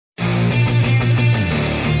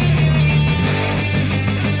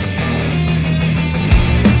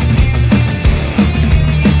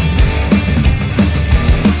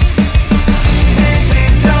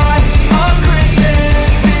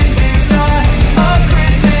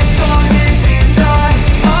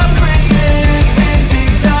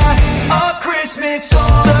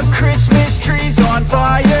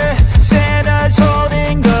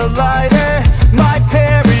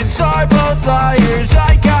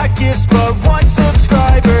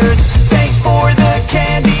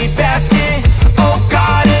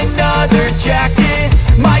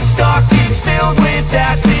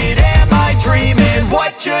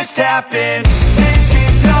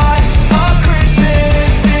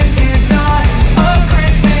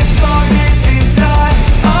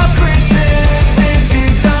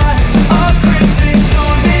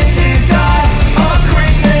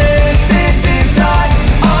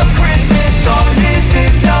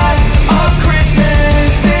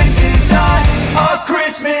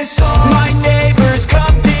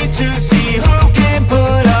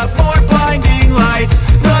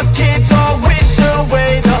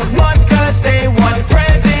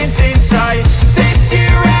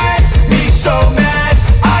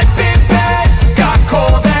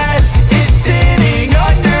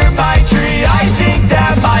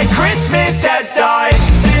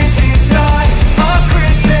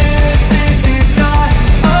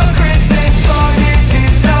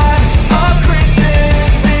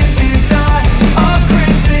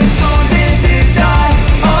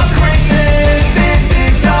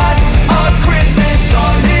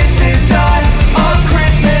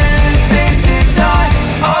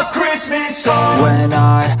When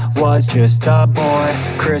I was just a boy,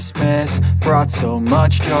 Christmas brought so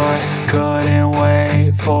much joy. Couldn't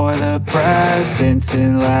wait for the presents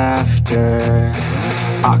and laughter.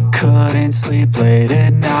 I couldn't sleep late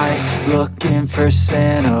at night, looking for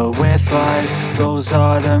Santa with lights. Those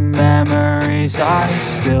are the memories I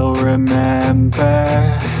still remember.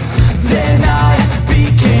 Then I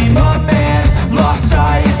became a man, lost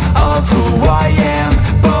sight of who I am.